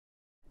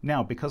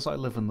Now, because I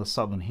live in the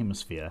southern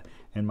hemisphere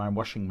and my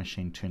washing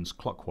machine turns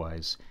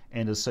clockwise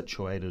and is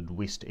situated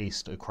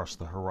west-east across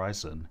the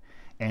horizon,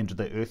 and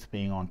the Earth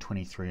being on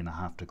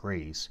 23.5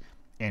 degrees,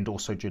 and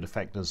also due to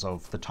factors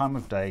of the time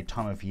of day,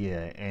 time of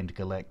year, and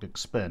galactic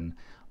spin,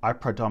 I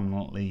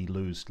predominantly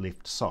lose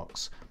left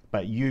socks,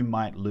 but you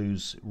might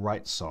lose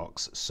right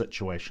socks.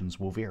 Situations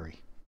will vary.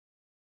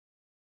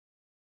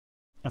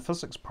 A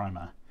physics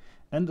primer.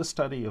 In the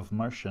study of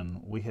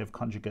motion, we have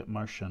conjugate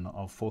motion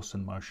of force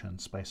and motion,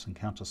 space and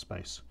counter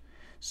space.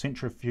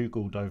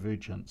 Centrifugal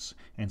divergence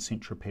and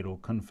centripetal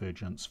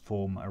convergence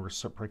form a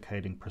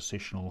reciprocating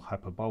precessional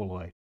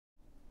hyperboloid.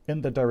 In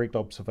the direct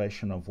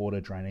observation of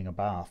water draining a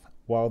bath,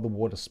 while the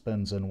water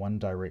spins in one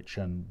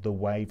direction, the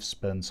wave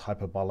spins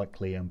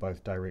hyperbolically in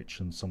both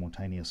directions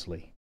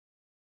simultaneously.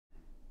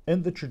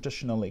 In the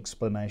traditional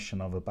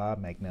explanation of a bar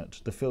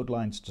magnet, the field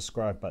lines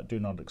describe but do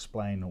not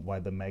explain why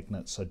the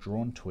magnets are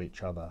drawn to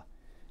each other.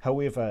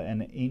 However,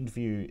 an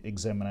end-view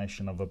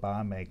examination of a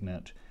bar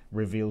magnet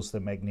reveals the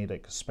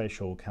magnetic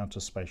spatial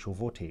counterspatial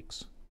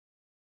vortex.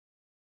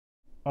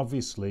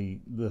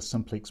 Obviously, the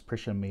simplex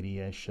pressure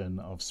mediation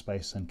of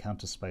space and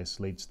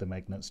counterspace leads the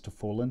magnets to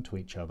fall into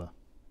each other.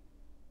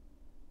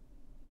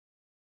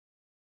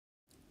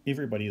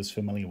 Everybody is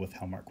familiar with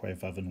how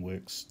microwave oven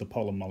works. The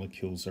polar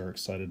molecules are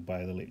excited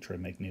by the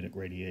electromagnetic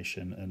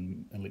radiation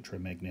in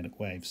electromagnetic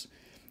waves.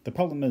 The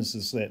problem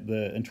is that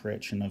the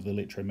interaction of the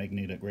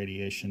electromagnetic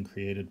radiation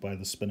created by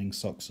the spinning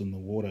socks in the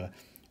water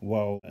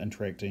while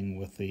interacting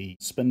with the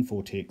spin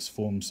vortex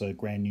forms a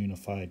grand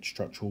unified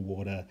structural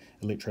water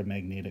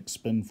electromagnetic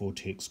spin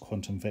vortex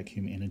quantum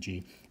vacuum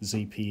energy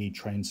ZPE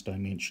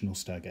transdimensional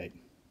stargate,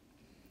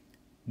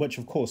 which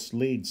of course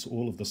leads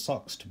all of the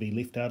socks to be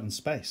left out in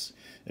space.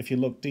 If you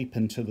look deep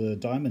into the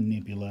Diamond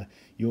Nebula,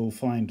 you'll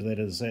find that it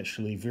is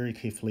actually very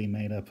carefully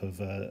made up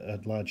of a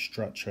large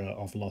structure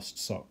of lost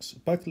socks,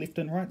 both left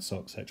and right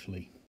socks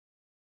actually.